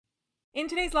In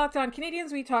today's Locked On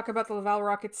Canadiens, we talk about the Laval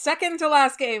Rockets' second to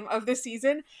last game of the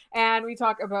season, and we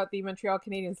talk about the Montreal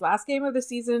Canadiens' last game of the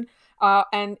season.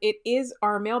 And it is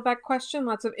our mailbag question.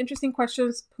 Lots of interesting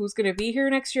questions. Who's going to be here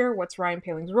next year? What's Ryan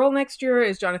Poehling's role next year?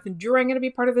 Is Jonathan Drouin going to be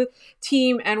part of the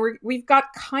team? And we've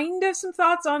got kind of some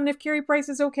thoughts on if Carey Price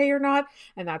is okay or not.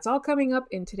 And that's all coming up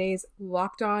in today's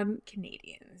Locked On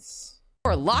Canadiens.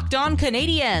 Your Locked On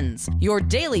Canadiens, your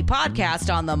daily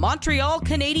podcast on the Montreal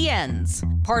Canadiens.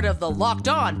 Part of the Locked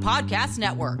On Podcast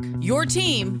Network, your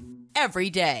team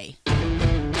every day.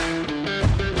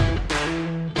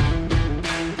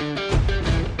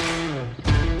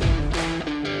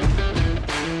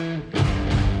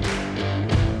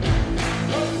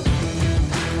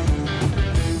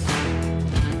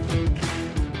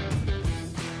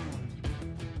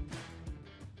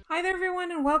 Hi there,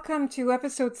 everyone, and welcome to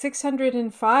episode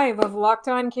 605 of Locked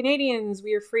On Canadiens.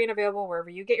 We are free and available wherever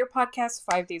you get your podcasts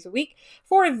 5 days a week.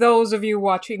 For those of you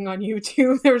watching on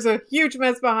YouTube, there's a huge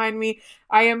mess behind me.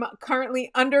 I am currently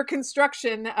under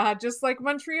construction, just like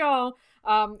Montreal,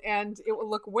 and it will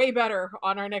look way better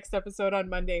on our next episode on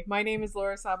Monday. My name is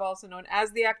Laura Saba, also known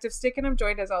as The Active Stick, and I'm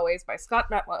joined, as always, by Scott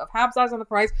Metla of Habs Eyes on the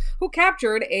Prize, who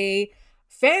captured a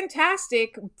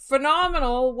fantastic,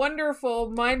 phenomenal, wonderful,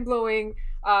 mind-blowing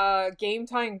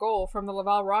game-tying goal from the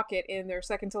Laval Rocket in their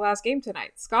second to last game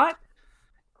tonight. Scott?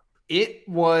 It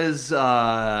was it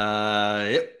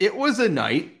was a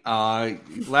night.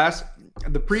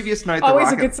 The previous night,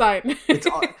 Always the Rocket, a good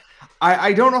sign.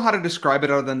 I don't know how to describe it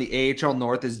other than the AHL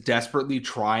North is desperately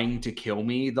trying to kill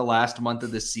me the last month of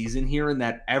the season here, and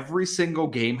that every single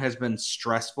game has been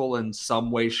stressful in some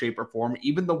way, shape, or form.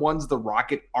 Even the ones the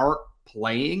Rocket aren't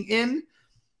playing in.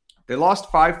 They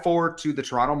lost 5-4 to the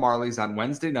Toronto Marlies on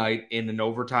Wednesday night in an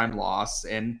overtime loss,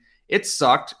 and it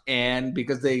sucked. And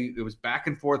because it was back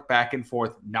and forth,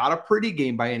 not a pretty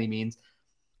game by any means.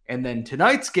 And then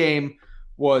tonight's game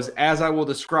was, as I will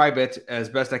describe it as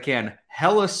best I can,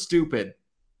 hella stupid,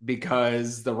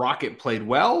 because the Rocket played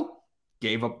well,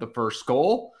 gave up the first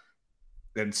goal,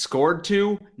 then scored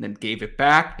two, and then gave it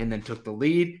back, and then took the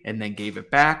lead, and then gave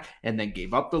it back, and then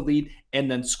gave up the lead,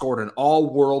 and then scored an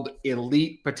all-world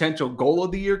elite potential goal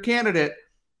of the year candidate,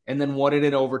 and then won it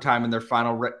in overtime in their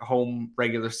final home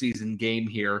regular season game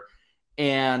here.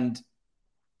 And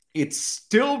it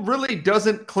still really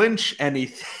doesn't clinch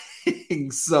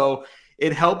anything. So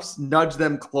it helps nudge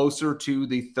them closer to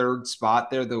the third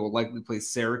spot there. They will likely play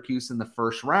Syracuse in the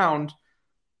first round.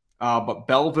 But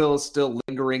Belleville is still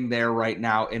lingering there right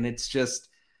now, and it's just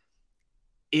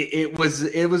it was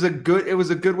a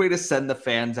good way to send the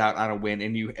fans out on a win.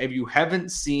 And if you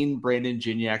haven't seen Brandon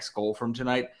Giniak's goal from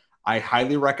tonight, I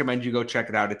highly recommend you go check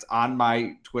it out. It's on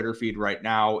my Twitter feed right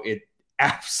now. It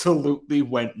absolutely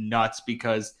went nuts,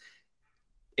 because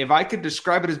if I could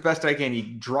describe it as best I can, he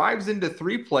drives into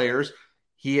three players.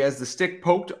 He has the stick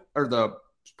poked, or the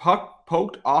puck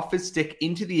poked off his stick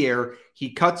into the air.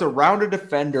 He cuts around a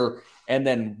defender and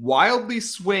then wildly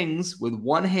swings with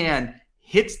one hand,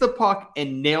 hits the puck,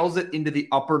 and nails it into the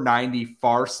upper 90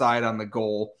 far side on the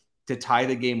goal to tie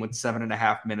the game with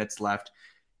 7.5 minutes left.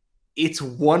 It's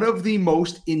one of the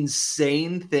most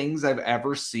insane things I've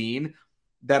ever seen,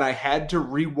 that I had to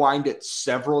rewind it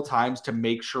several times to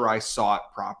make sure I saw it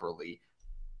properly.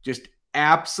 Just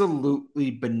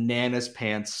absolutely bananas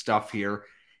pants stuff here.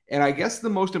 And I guess the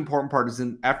most important part is,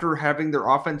 after having their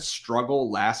offense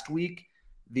struggle last week,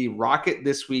 the Rocket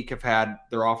this week have had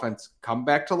their offense come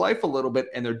back to life a little bit,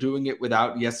 and they're doing it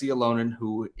without Jesse Alonen,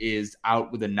 who is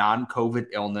out with a non-COVID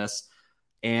illness.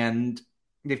 And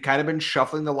they've kind of been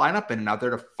shuffling the lineup in and out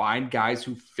there to find guys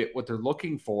who fit what they're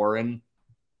looking for. And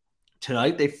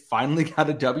tonight, they finally got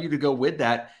a W to go with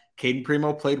that. Caden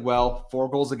Primo played well. 4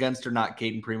 goals against or not,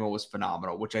 Caden Primo was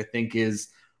phenomenal, which I think is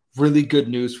really good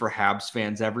news for Habs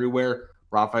fans everywhere.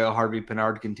 Raphael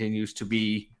Harvey-Pinard continues to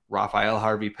be Raphael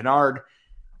Harvey-Pinard.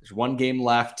 There's one game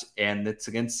left, and it's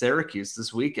against Syracuse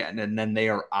this weekend, and then they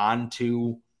are on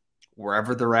to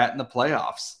wherever they're at in the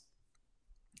playoffs.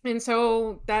 And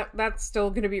so that's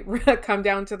still going to be come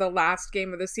down to the last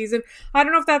game of the season. I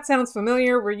don't know if that sounds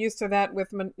familiar. We're used to that with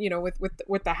the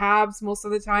Habs most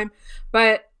of the time,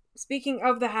 but speaking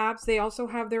of the Habs, they also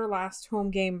have their last home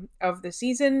game of the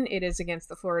season. It is against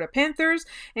the Florida Panthers,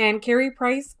 and Carey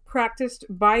Price practiced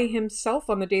by himself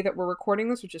on the day that we're recording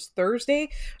this, which is Thursday.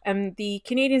 And the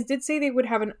Canadiens did say they would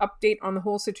have an update on the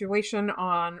whole situation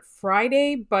on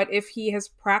Friday, but if he has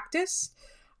practiced,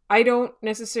 I don't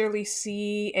necessarily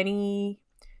see any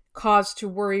cause to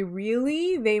worry,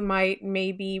 really. They might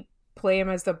maybe play him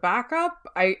as the backup.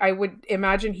 I would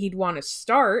imagine he'd want to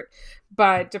start,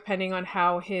 but depending on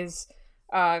how his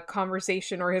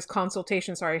conversation, or his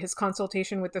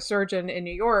consultation with the surgeon in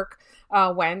New York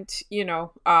went.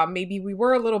 Maybe we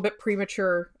were a little bit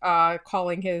premature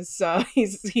calling his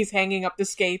he's hanging up the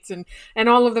skates and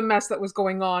all of the mess that was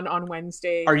going on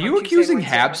Wednesday. Are you accusing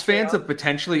Habs fans of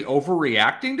potentially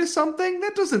overreacting to something?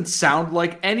 That doesn't sound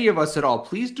like any of us at all.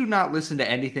 Please do not listen to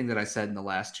anything that I said in the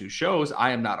last 2 shows.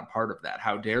 I am not a part of that.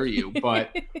 How dare you?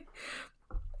 But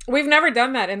we've never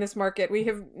done that in this market. We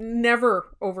have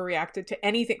never overreacted to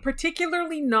anything,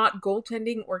 particularly not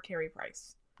goaltending or Carey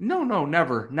Price. No,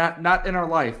 never. Not in our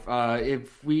life.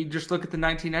 If we just look at the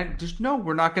 1990s, just no,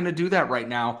 we're not going to do that right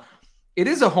now. It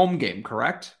is a home game,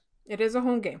 correct? It is a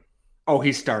home game. Oh,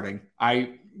 he's starting.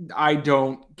 I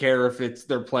don't care if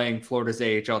they're playing Florida's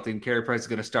AHL team. Carey Price is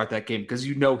going to start that game because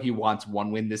he wants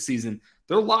 1 win this season.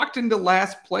 They're locked into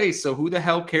last place, so who the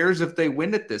hell cares if they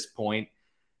win at this point?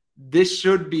 This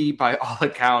should be, by all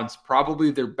accounts,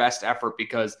 probably their best effort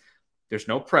because there's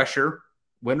no pressure.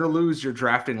 Win or lose, you're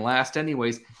drafting last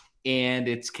anyways, and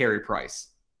it's Carey Price.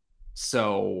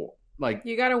 So,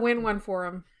 you got to win one for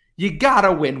him. You got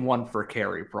to win one for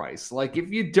Carey Price.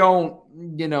 If you don't,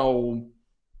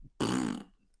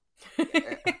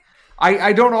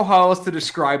 I don't know how else to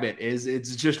describe it.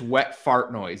 It's just wet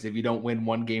fart noise if you don't win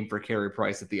one game for Carey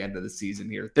Price at the end of the season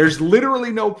here. There's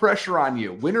literally no pressure on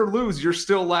you. Win or lose, you're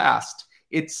still last.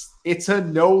 It's a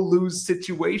no-lose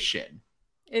situation.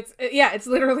 It's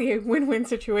literally a win-win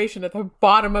situation at the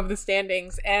bottom of the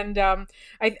standings. And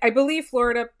I believe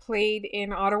Florida played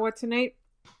in Ottawa tonight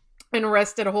and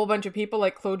arrested a whole bunch of people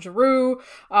like Claude Giroux.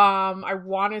 I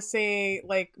want to say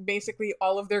basically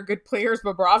all of their good players.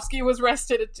 Bobrovsky was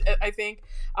arrested, I think.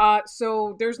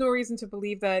 So there's no reason to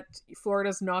believe that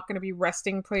Florida's not going to be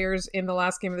resting players in the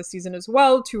last game of the season as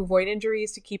well to avoid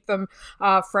injuries, to keep them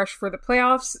fresh for the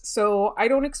playoffs. So I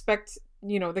don't expect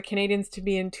the Canadians to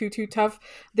be in too tough.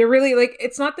 They're really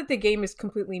it's not that the game is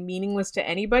completely meaningless to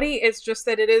anybody. It's just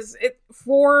that it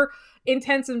for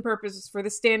intents and purposes, for the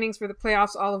standings, for the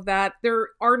playoffs, all of that, there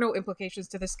are no implications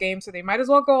to this game, so they might as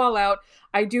well go all out.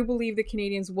 I do believe the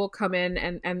Canadians will come in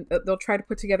and they'll try to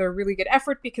put together a really good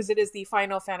effort because it is the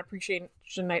final fan appreciation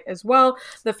night as well.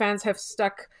 The fans have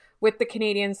stuck with the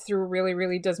Canadians through really,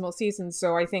 really dismal seasons.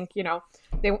 So I think,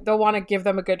 they'll want to give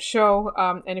them a good show.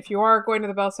 And if you are going to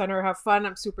the Bell Center, have fun.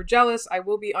 I'm super jealous. I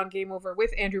will be on Game Over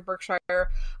with Andrew Berkshire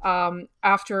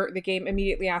after the game,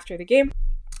 immediately after the game.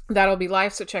 That'll be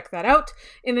live, so check that out.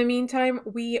 In the meantime,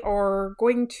 we are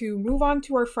going to move on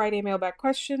to our Friday mailbag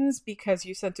questions because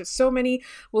you sent us so many.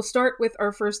 We'll start with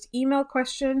our first email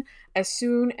question as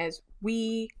soon as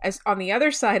on the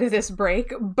other side of this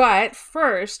break. But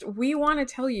first, we want to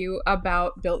tell you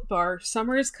about Built Bar.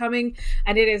 Summer is coming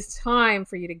and it is time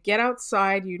for you to get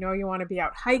outside. You want to be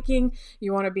out hiking,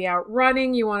 you want to be out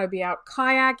running, you want to be out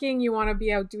kayaking, you want to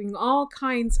be out doing all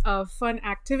kinds of fun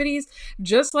activities,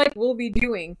 just like we'll be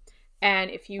doing. And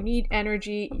if you need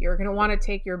energy, you're going to want to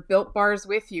take your Built Bars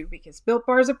with you because Built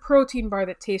Bar is a protein bar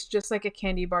that tastes just like a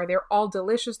candy bar. They're all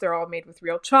delicious. They're all made with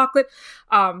real chocolate.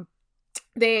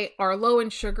 They are low in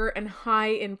sugar and high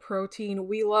in protein.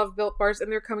 We love Built Bars,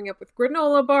 and they're coming up with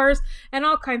granola bars and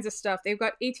all kinds of stuff. They've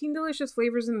got 18 delicious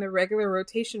flavors in their regular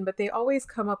rotation, but they always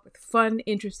come up with fun,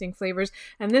 interesting flavors.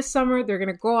 And this summer, they're going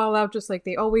to go all out just like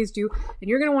they always do. And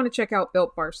you're going to want to check out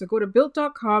Built Bars. So go to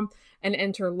Built.com and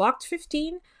enter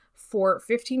LOCKED15 for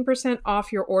 15%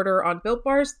 off your order on Built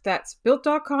Bars. That's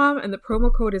Built.com, and the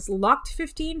promo code is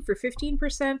LOCKED15 for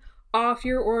 15% off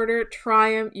your order.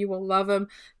 Try them. You will love them.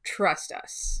 Trust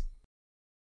us.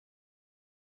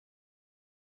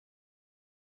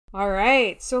 All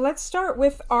right. So let's start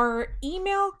with our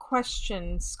email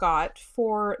question, Scott,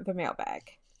 for the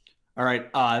mailbag. All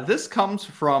right. This comes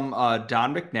from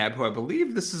Don McNabb, who I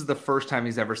believe this is the first time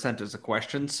he's ever sent us a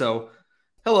question. So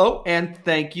hello and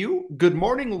thank you. Good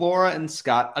morning, Laura and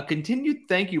Scott. A continued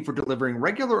thank you for delivering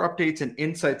regular updates and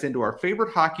insights into our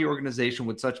favorite hockey organization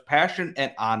with such passion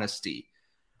and honesty.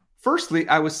 Firstly,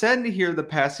 I was saddened to hear the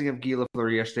passing of Guy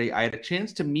Lafleur yesterday. I had a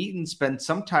chance to meet and spend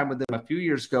some time with him a few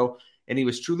years ago, and he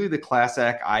was truly the class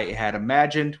act I had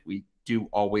imagined. We do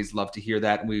always love to hear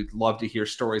that, and we'd love to hear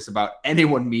stories about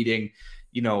anyone meeting,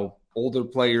 older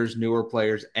players, newer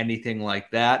players, anything like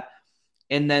that.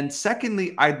 And then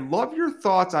secondly, I'd love your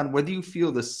thoughts on whether you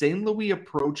feel the St. Louis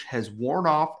approach has worn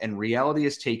off and reality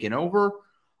has taken over.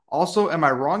 Also, am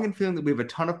I wrong in feeling that we have a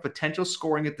ton of potential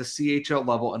scoring at the CHL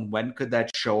level, and when could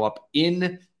that show up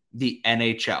in the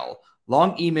NHL?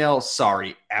 Long email,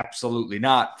 sorry, absolutely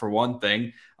not, for one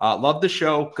thing. Love the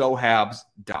show. Go Habs,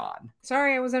 Don.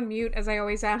 Sorry, I was on mute, as I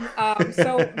always am.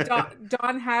 So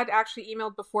Don had actually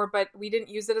emailed before, but we didn't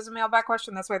use it as a mailbag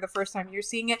question. That's why the first time you're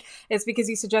seeing it is because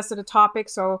he suggested a topic.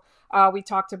 So we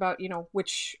talked about,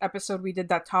 which episode we did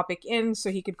that topic in,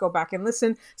 so he could go back and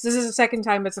listen. So this is the second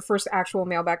time. It's the first actual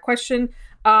mailbag question.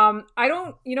 Here's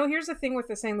the thing with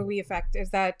the St. Louis effect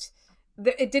is that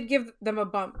it did give them a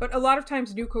bump, but a lot of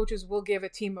times new coaches will give a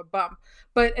team a bump.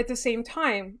 But at the same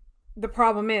time, the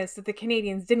problem is that the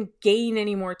Canadiens didn't gain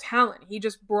any more talent. He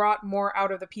just brought more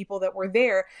out of the people that were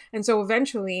there. And so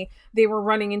eventually they were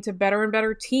running into better and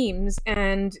better teams.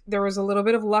 And there was a little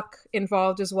bit of luck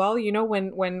involved as well.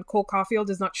 When Cole Caulfield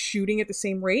is not shooting at the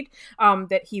same rate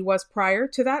that he was prior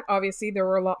to that, obviously there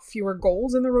were a lot fewer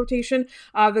goals in the rotation.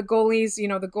 The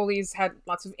goalies had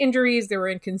lots of injuries. They were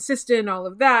inconsistent, all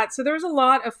of that. So there's a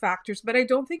lot of factors, but I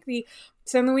don't think the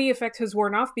St. Louis effect has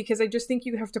worn off because I just think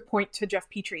you have to point to Jeff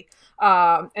Petrie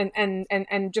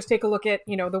and just take a look at,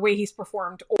 the way he's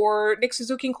performed, or Nick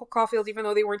Suzuki and Cole Caulfield, even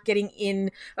though they weren't getting in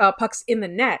pucks in the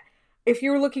net. If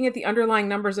you were looking at the underlying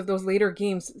numbers of those later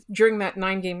games during that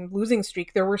 9-game losing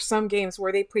streak, there were some games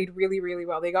where they played really, really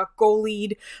well. They got goal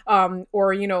lead,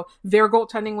 or their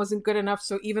goaltending wasn't good enough.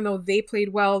 So even though they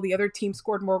played well, the other team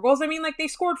scored more goals. I mean, they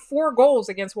scored 4 goals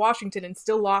against Washington and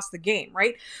still lost the game,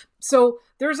 right? So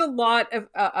there's a lot of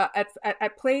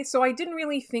at play. So I didn't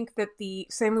really think that the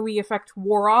St. Louis effect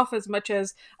wore off as much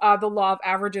as the law of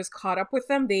averages caught up with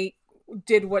them. They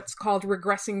did what's called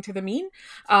regressing to the mean.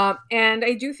 And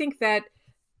I do think that,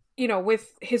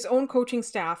 with his own coaching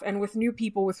staff and with new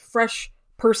people, with fresh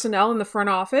personnel in the front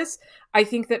office, I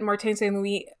think that Martin St.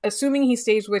 Louis, assuming he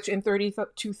stays, which in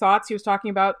 32 Thoughts he was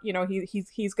talking about,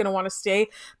 he's going to want to stay.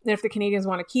 And if the Canadiens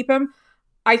want to keep him,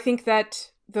 I think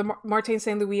that the Martin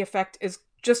St. Louis effect is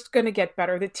just going to get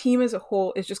better. The team as a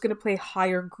whole is just going to play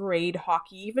higher grade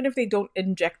hockey. Even if they don't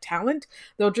inject talent,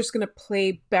 they're just going to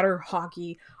play better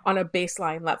hockey on a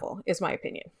baseline level, is my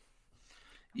opinion.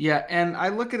 Yeah, and I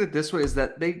look at it this way, is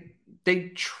that they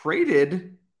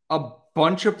traded a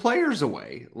bunch of players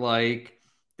away. Like,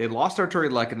 they lost Artturi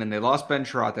Lehkonen, they lost Ben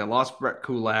Chiarot, they lost Brett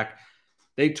Kulak.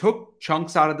 They took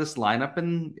chunks out of this lineup,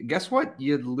 and guess what?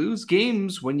 You lose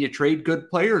games when you trade good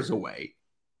players away.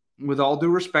 With all due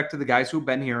respect to the guys who've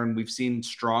been here, and we've seen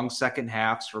strong second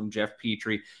halves from Jeff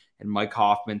Petrie and Mike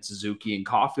Hoffman, Suzuki, and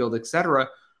Caulfield, etc.,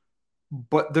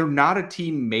 but they're not a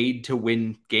team made to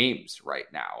win games right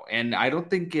now. And I don't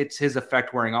think it's his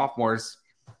effect wearing off more.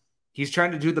 He's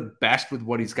trying to do the best with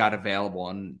what he's got available.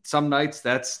 And some nights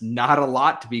that's not a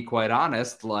lot, to be quite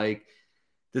honest. Like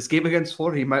this game against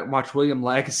Florida, you might watch William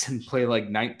Lagesson play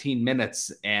 19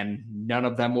 minutes and none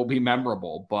of them will be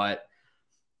memorable. But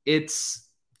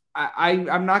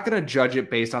I'm not going to judge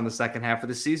it based on the second half of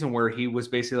the season where he was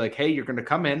basically like, hey, you're going to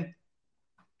come in,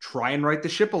 try and right the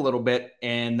ship a little bit,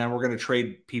 and then we're going to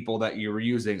trade people that you were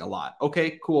using a lot.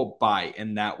 Okay, cool, bye.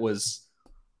 And that was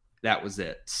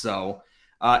it. So,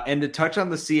 and to touch on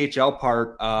the CHL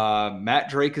part, Matt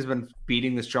Drake has been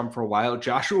beating this drum for a while.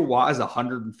 Joshua Waugh has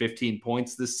 115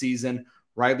 points this season.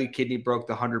 Riley Kidney broke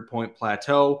the 100-point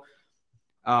plateau.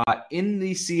 In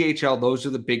the CHL, those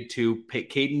are the big two: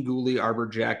 Caden Gooley, Arbor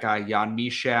Xhekaj, Jan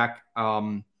Mysak.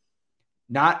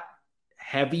 Not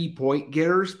heavy point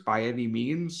getters by any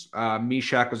means.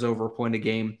 Mysak was over a point a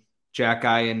game.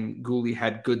 Xhekaj and Gooley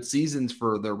had good seasons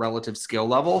for their relative skill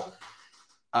level.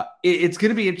 It's going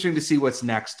to be interesting to see what's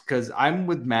next, because I'm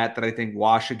with Matt that I think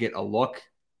Waugh should get a look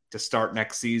to start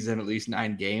next season, at least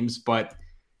 9 games, but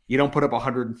you don't put up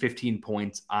 115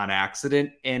 points on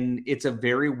accident. And it's a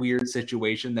very weird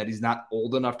situation that he's not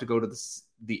old enough to go to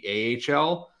the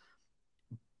AHL.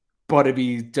 But if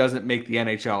he doesn't make the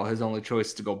NHL, his only choice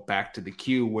is to go back to the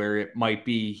Q, where it might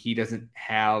be he doesn't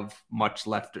have much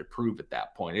left to prove at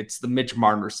that point. It's the Mitch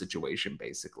Marner situation,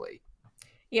 basically.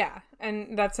 Yeah,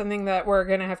 and that's something that we're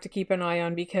going to have to keep an eye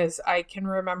on, because I can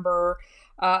remember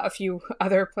a few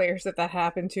other players that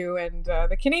happened to, and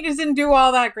the Canadiens didn't do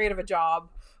all that great of a job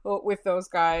with those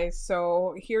guys.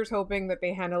 So here's hoping that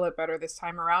they handle it better this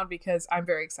time around, because I'm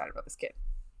very excited about this kid.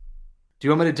 Do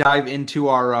you want me to dive into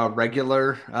our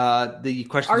regular, the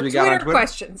questions we got on Twitter?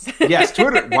 Questions. Yes,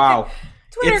 Twitter. Wow.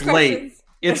 Twitter it's questions. Late.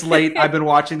 It's late. I've been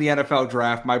watching the NFL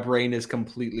draft. My brain is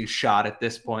completely shot at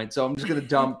this point. So I'm just going to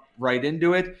dump right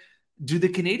into it. Do the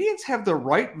Canadiens have the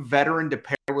right veteran to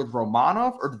pair with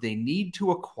Romanov, or do they need to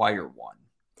acquire one?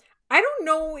 I don't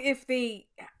know if they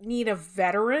need a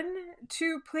veteran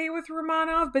to play with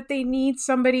Romanov, but they need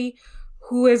somebody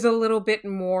who is a little bit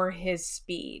more his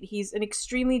speed. He's an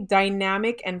extremely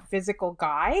dynamic and physical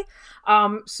guy.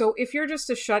 So if you're just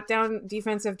a shutdown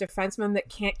defensive defenseman that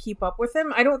can't keep up with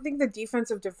him, I don't think the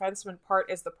defensive defenseman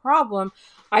part is the problem.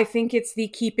 I think it's the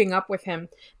keeping up with him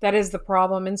that is the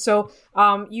problem. And so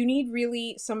you need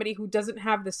really somebody who doesn't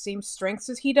have the same strengths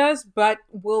as he does, but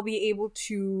will be able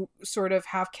to sort of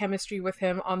have chemistry with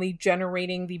him on the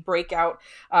generating the breakout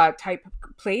type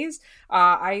plays.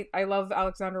 I love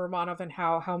Alexander Romanov and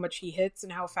how much he hits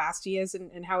and how fast he is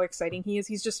and how exciting he is.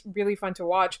 He's just really fun to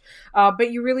watch.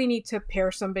 But you really need to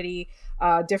pair somebody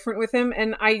different with him.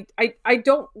 And I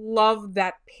don't love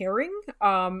that pairing.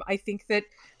 I think that,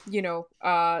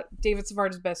 David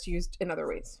Savard is best used in other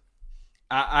ways.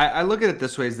 I look at it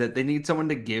this way, is that they need someone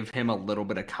to give him a little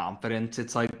bit of confidence.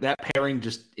 It's like that pairing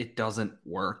it doesn't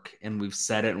work. And we've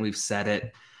said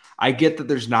it. I get that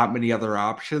there's not many other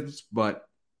options, but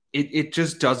it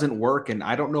just doesn't work. And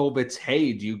I don't know if it's,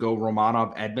 hey, do you go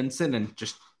Romanov Edmondson and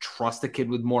just trust the kid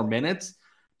with more minutes?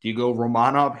 Do you go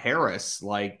Romanov Harris?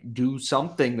 Like, do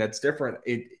something that's different.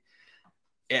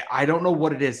 I don't know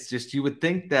what it is. Just you would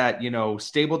think that,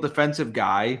 stable defensive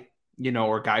guy,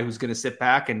 or guy who's going to sit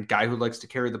back and guy who likes to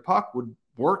carry the puck would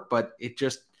work, but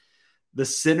the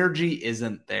synergy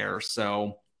isn't there.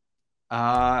 So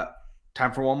time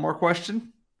for one more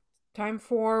question. Time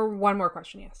for one more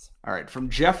question, yes. All right, from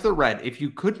Jeff the Red. If you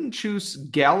couldn't choose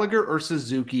Gallagher or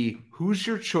Suzuki, who's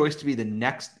your choice to be the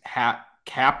next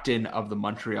captain of the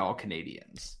Montreal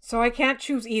Canadiens? So I can't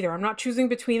choose either. I'm not choosing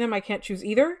between them. I can't choose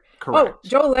either. Correct. Oh,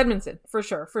 Joel Edmondson, for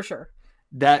sure.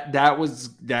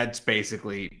 That's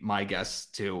basically my guess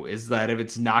too, is that if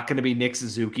it's not going to be Nick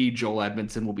Suzuki, Joel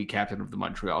Edmondson will be captain of the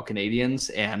Montreal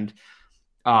Canadiens. And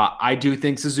I do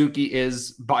think Suzuki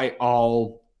is, by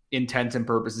all intents and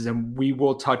purposes, and we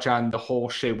will touch on the whole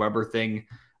Shea Weber thing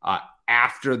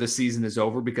after the season is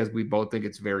over, because we both think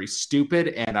it's very stupid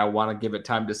and I want to give it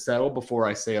time to settle before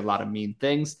I say a lot of mean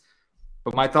things.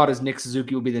 But my thought is Nick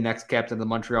Suzuki will be the next captain of the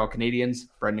Montreal Canadiens.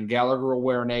 Brendan Gallagher will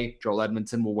wear an A. Joel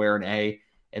Edmondson will wear an A.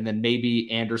 And then maybe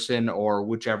Anderson or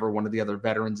whichever one of the other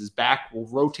veterans is back will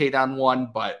rotate on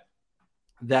one. But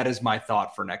that is my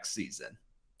thought for next season.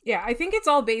 Yeah, I think it's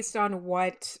all based on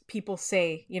what people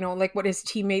say, like what his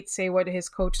teammates say, what his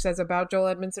coach says about Joel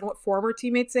Edmondson, what former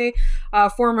teammates say,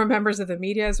 former members of the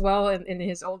media as well in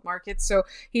his old markets. So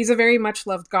he's a very much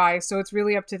loved guy. So it's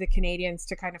really up to the Canadians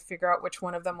to kind of figure out which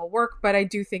one of them will work. But I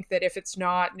do think that if it's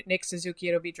not Nick Suzuki,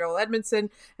 it'll be Joel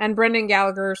Edmondson, and Brendan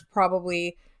Gallagher's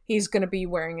probably... he's going to be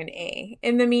wearing an A.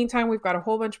 In the meantime, we've got a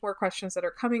whole bunch more questions that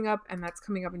are coming up, and that's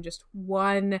coming up in just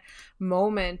one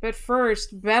moment. But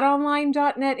first,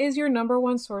 betonline.net is your number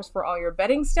one source for all your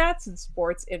betting stats and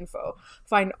sports info.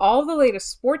 Find all the latest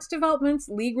sports developments,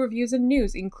 league reviews, and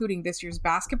news, including this year's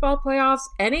basketball playoffs,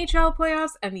 NHL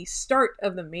playoffs, and the start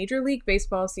of the Major League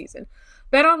Baseball season.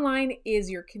 BetOnline is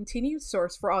your continued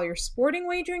source for all your sporting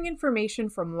wagering information,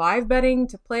 from live betting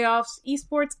to playoffs,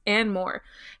 esports, and more.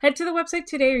 Head to the website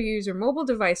today or use your mobile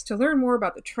device to learn more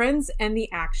about the trends and the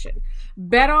action.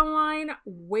 BetOnline,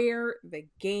 where the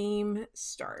game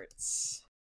starts.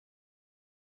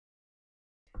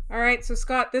 All right, so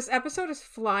Scott, this episode is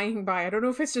flying by. I don't know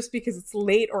if it's just because it's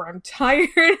late or I'm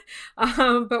tired,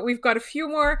 but we've got a few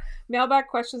more mailbag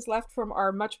questions left from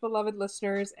our much beloved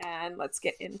listeners, and let's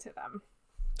get into them.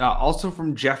 Also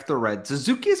from Jeff the Red,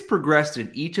 Suzuki has progressed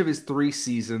in each of his 3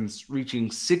 seasons,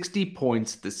 reaching 60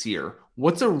 points this year.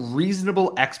 What's a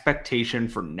reasonable expectation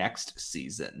for next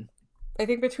season? I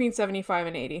think between 75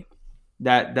 and 80.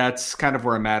 That's kind of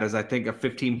where I'm at, is I think a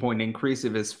 15-point increase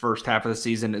if his first half of the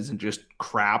season isn't just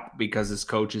crap because his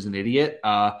coach is an idiot.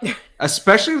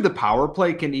 Especially if the power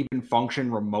play can even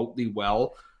function remotely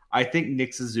well. I think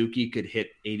Nick Suzuki could hit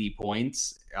 80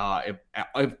 points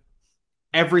if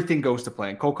everything goes to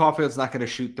plan. Cole Caulfield's not going to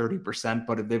shoot 30%,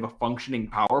 but if they have a functioning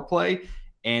power play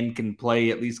and can play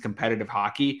at least competitive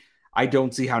hockey, I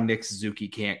don't see how Nick Suzuki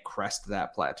can't crest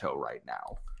that plateau right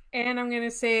now. And I'm going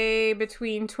to say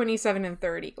between 27 and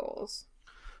 30 goals.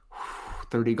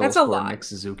 30 goals for Nick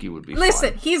Suzuki would be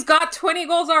Listen, fun. He's got 20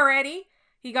 goals already.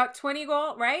 He got 20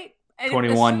 goals, right?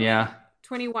 21, yeah.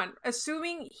 21.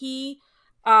 Assuming he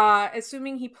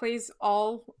plays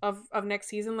all of next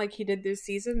season like he did this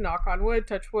season, knock on wood,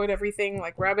 touch wood, everything,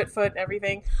 like rabbit foot,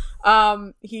 everything.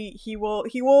 He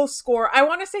will score. I'm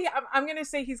going to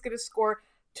say he's going to score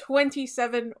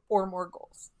 27 or more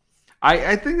goals.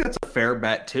 I think that's a fair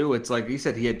bet, too. It's like you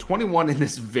said, he had 21 in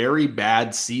this very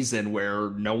bad season where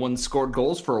no one scored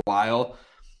goals for a while.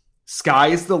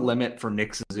 Sky's the limit for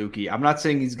Nick Suzuki. I'm not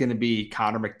saying he's going to be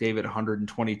Connor McDavid,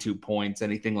 122 points,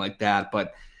 anything like that,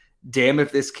 but damn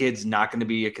if this kid's not going to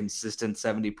be a consistent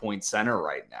 70-point center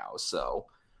right now. So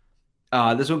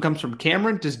this one comes from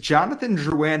Cameron. Does Jonathan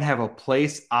Drouin have a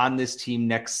place on this team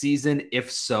next season?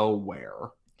 If so,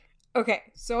 where? Okay,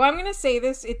 so I'm going to say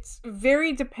this. It's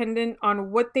very dependent on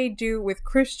what they do with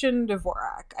Christian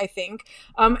Dvorak, I think,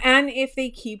 and if they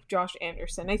keep Josh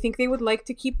Anderson. I think they would like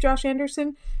to keep Josh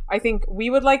Anderson. I think we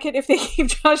would like it if they keep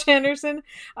Josh Anderson.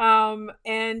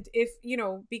 And if,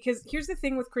 because here's the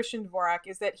thing with Christian Dvorak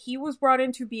is that he was brought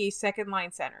in to be a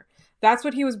second-line center. That's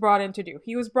what he was brought in to do.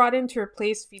 He was brought in to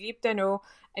replace Philippe Danault,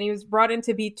 and he was brought in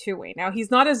to be two-way. Now, he's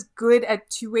not as good at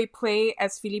two-way play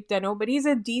as Philippe Danault, but he's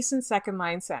a decent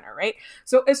second-line center, right?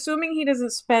 So assuming he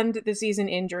doesn't spend the season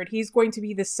injured, he's going to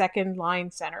be the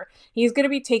second-line center. He's going to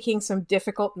be taking some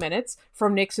difficult minutes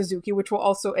from Nick Suzuki, which will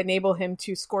also enable him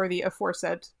to score the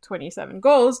aforesaid 27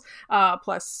 goals,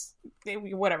 plus,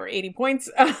 80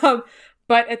 points.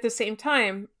 But at the same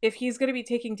time, if he's going to be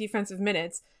taking defensive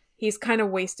minutes, he's kind of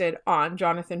wasted on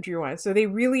Jonathan Drouin. So they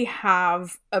really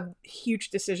have a huge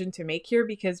decision to make here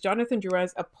because Jonathan Drouin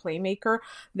is a playmaker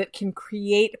that can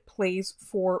create plays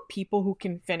for people who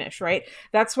can finish, right?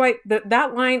 That's why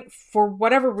that line, for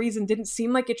whatever reason, didn't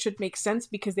seem like it should make sense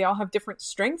because they all have different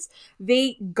strengths.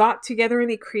 They got together and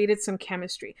they created some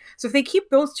chemistry. So if they keep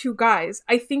those two guys,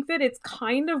 I think that it's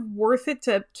kind of worth it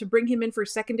to bring him in for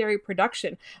secondary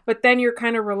production. But then you're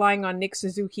kind of relying on Nick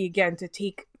Suzuki again to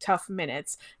take tough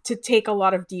minutes, to take a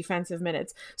lot of defensive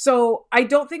minutes. So I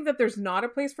don't think that there's not a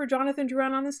place for Jonathan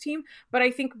Drouin on this team, but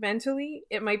I think mentally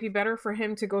it might be better for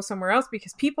him to go somewhere else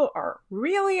because people are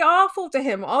really awful to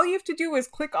him. All you have to do is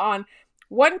click on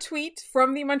one tweet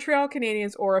from the Montreal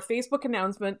Canadiens or a Facebook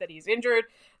announcement that he's injured,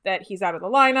 that he's out of the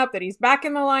lineup, that he's back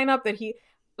in the lineup, that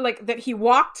he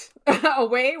walked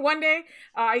away one day.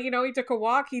 He took a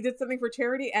walk, he did something for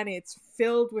charity, and it's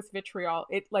filled with vitriol.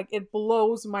 It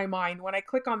blows my mind. When I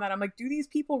click on that, I'm like, do these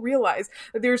people realize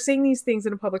that they're saying these things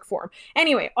in a public forum?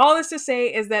 Anyway, all this to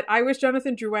say is that I wish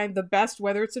Jonathan Drouin the best,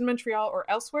 whether it's in Montreal or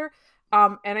elsewhere.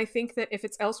 And I think that if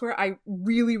it's elsewhere, I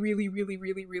really, really, really,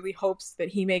 really, really hopes that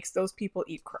he makes those people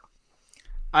eat crow.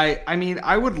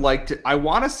 I would like to, I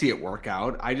want to see it work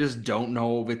out. I just don't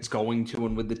know if it's going to.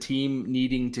 And with the team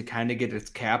needing to kind of get its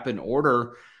cap in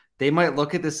order, they might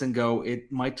look at this and go, it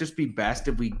might just be best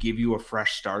if we give you a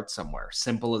fresh start somewhere.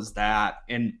 Simple as that.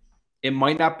 And it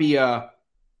might not be a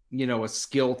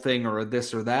skill thing or a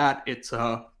this or that. It's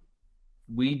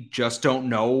we just don't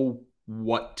know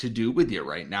what to do with you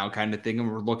right now kind of thing. And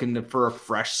we're looking for a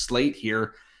fresh slate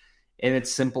here. And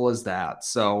it's simple as that.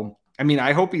 So,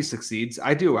 I hope he succeeds.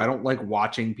 I do. I don't like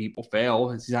watching people fail.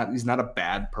 He's not a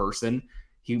bad person.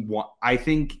 I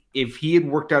think if he had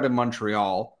worked out in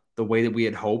Montreal the way that we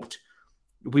had hoped,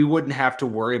 we wouldn't have to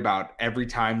worry about every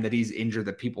time that he's injured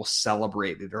that people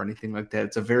celebrated or anything like that.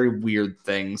 It's a very weird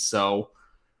thing. So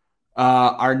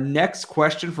our next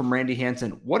question from Randy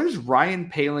Hansen: what does Ryan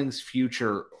Poehling's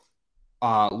future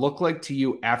look like to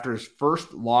you after his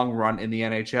first long run in the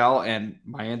NHL? And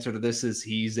my answer to this is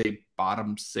he's a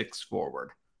bottom six forward.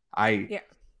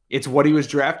 It's what he was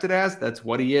drafted as. That's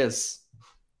what he is.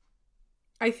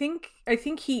 I think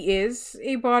he is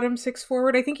a bottom six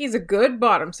forward. I think he's a good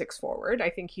bottom six forward. I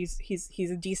think he's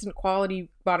a decent quality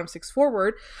bottom six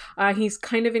forward. He's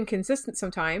kind of inconsistent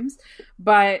sometimes,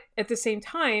 but at the same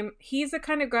time, he's the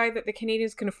kind of guy that the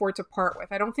Canadiens can afford to part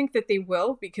with. I don't think that they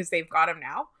will because they've got him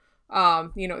now.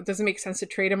 It doesn't make sense to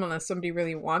trade him unless somebody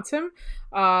really wants him.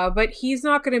 But he's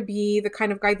not going to be the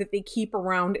kind of guy that they keep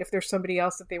around if there's somebody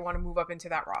else that they want to move up into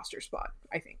that roster spot,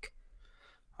 I think.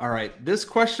 All right. This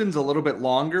question's a little bit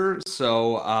longer.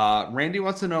 So Randy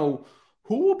wants to know,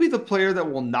 who will be the player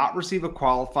that will not receive a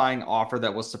qualifying offer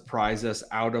that will surprise us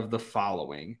out of the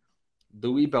following?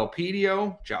 Louis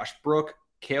Belpedio, Josh Brook,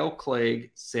 Cale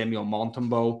Clegg, Samuel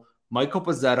Montembeault, Michael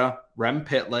Pezzetta, Rem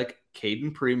Pitlick,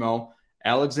 Caden Primo,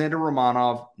 Alexander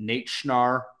Romanov, Nate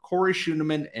Schnarr, Corey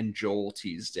Schoeneman, and Joel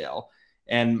Teasdale.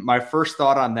 And my first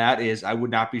thought on that is I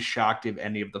would not be shocked if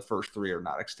any of the first three are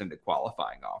not extended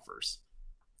qualifying offers.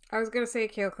 I was going to say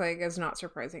Cale Clegg is not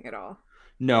surprising at all.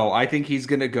 No, I think he's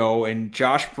going to go. And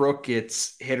Josh Brook,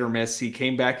 it's hit or miss. He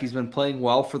came back. He's been playing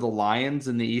well for the Lions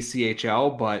in the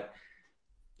ECHL, but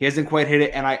he hasn't quite hit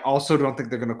it. And I also don't think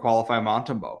they're going to qualify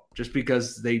Montembeault just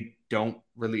because they don't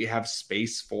really have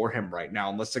space for him right now.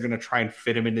 Unless they're going to try and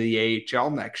fit him into the AHL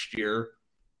next year,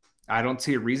 I don't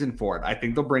see a reason for it. I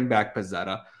think they'll bring back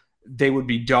Pezzetta. They would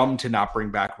be dumb to not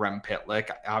bring back Rem Pitlick.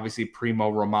 Obviously,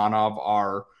 Primo, Romanov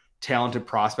are talented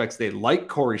prospects. They like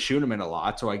Corey Schoeneman a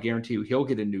lot, so I guarantee you he'll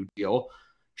get a new deal.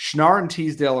 Schnarr and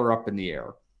Teasdale are up in the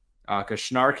air because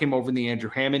Schnarr came over in the Andrew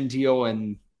Hammond deal,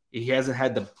 and he hasn't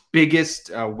had the biggest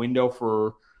window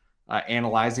for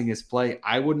analyzing his play.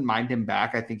 I wouldn't mind him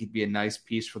back. I think he'd be a nice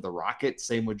piece for the Rockets.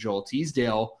 Same with Joel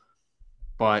Teasdale.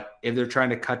 But if they're trying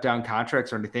to cut down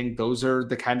contracts or anything, those are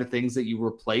the kind of things that you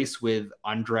replace with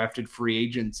undrafted free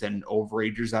agents and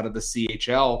overagers out of the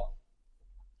CHL,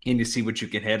 and you see what you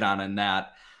can hit on in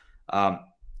that.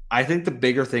 I think the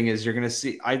bigger thing is you're going to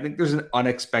see, I think there's an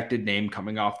unexpected name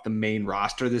coming off the main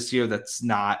roster this year that's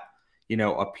not,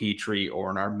 a Petrie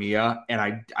or an Armia.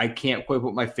 And I can't quite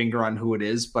put my finger on who it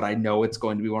is, but I know it's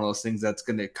going to be one of those things that's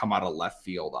going to come out of left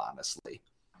field, honestly.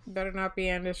 Better not be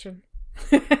Anderson.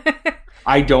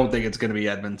 I don't think it's going to be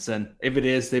Edmondson. If it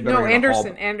is, they better. No,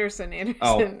 Anderson.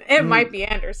 Oh. It might be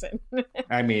Anderson.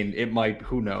 I mean, it might.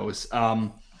 Who knows?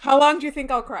 How long do you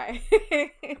think I'll cry?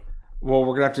 Well,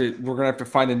 we're gonna have to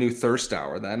find a new thirst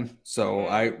hour then. So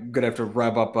I'm gonna have to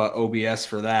rev up OBS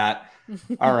for that.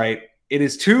 All right, it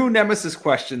is 2 Nemesis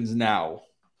questions now.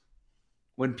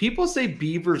 When people say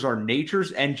beavers are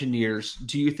nature's engineers,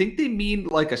 do you think they mean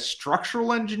like a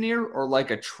structural engineer or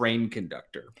like a train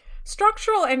conductor?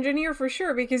 Structural engineer for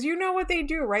sure, because you know what they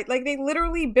do, right? Like they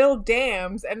literally build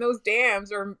dams, and those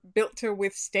dams are built to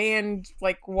withstand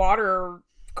like water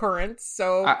currents.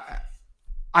 So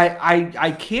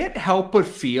I can't help but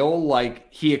feel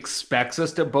like he expects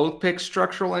us to both pick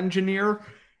structural engineer,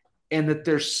 and that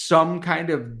there's some kind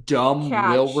of dumb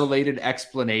will-related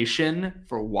explanation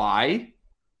for why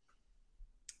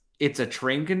it's a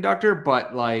train conductor.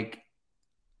 But like,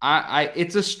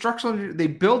 it's a structural engineer. They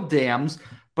build dams,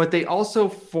 but they also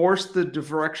force the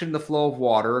direction, the flow of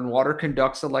water, and water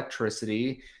conducts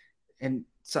electricity. And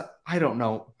so I don't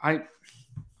know. I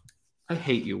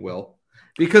hate you, Will,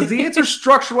 because the answer is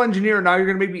structural engineer. Now you're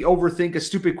going to make me overthink a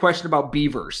stupid question about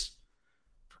beavers.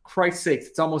 For Christ's sake,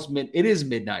 it is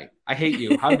midnight. I hate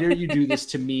you. How dare you do this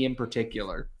to me in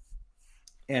particular?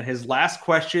 And his last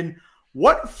question: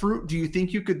 what fruit do you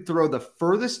think you could throw the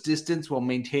furthest distance while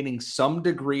maintaining some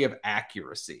degree of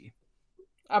accuracy?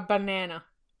 A banana.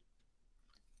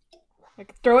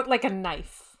 Like throw it like a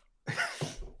knife.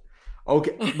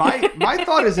 Okay, my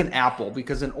thought is an apple,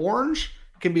 because an orange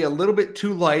can be a little bit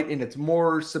too light and it's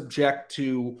more subject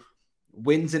to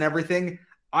winds and everything.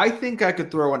 I think I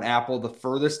could throw an apple the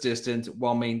furthest distance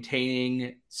while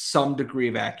maintaining some degree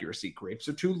of accuracy. Grapes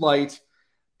are too light.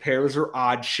 Pears are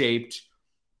odd shaped.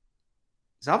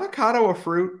 Is avocado a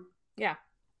fruit? Yeah.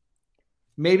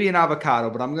 Maybe an avocado,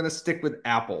 but I'm going to stick with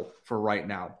apple for right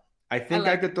now. I think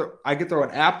I could throw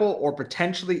an apple or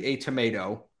potentially a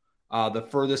tomato the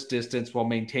furthest distance while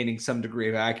maintaining some degree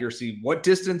of accuracy. What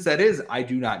distance that is, I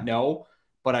do not know,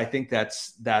 but I think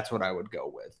that's what I would go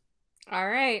with. All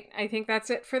right. I think that's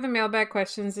it for the mailbag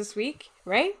questions this week,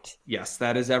 right? Yes,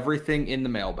 that is everything in the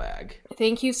mailbag.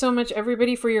 Thank you so much,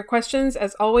 everybody, for your questions.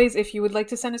 As always, if you would like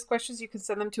to send us questions, you can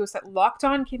send them to us at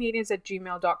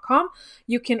lockedoncanadians@gmail.com.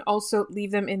 You can also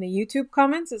leave them in the YouTube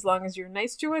comments, as long as you're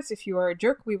nice to us. If you are a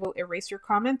jerk, we will erase your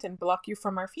comment and block you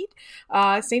from our feed.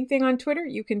 Same thing on Twitter.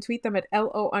 You can tweet them at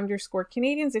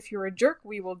LO_Canadians. If you're a jerk,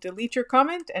 we will delete your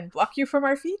comment and block you from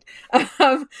our feed.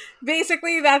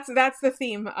 Basically, that's the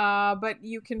theme. But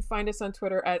you can find us on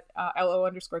Twitter at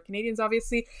LO_Canadians,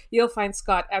 obviously. You'll find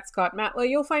Scott at Scott Matla.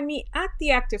 You'll find me at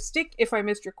The Active Stick. If I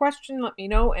missed your question, let me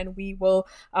know, and we will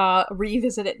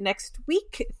revisit it next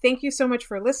week. Thank you so much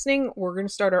for listening. We're going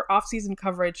to start our off-season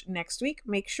coverage next week.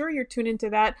 Make sure you're tuned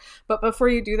into that. But before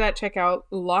you do that, check out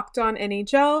Locked On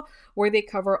NHL, where they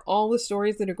cover all the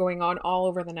stories that are going on all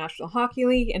over the National Hockey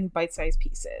League in bite-sized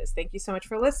pieces. Thank you so much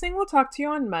for listening. We'll talk to you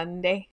on Monday.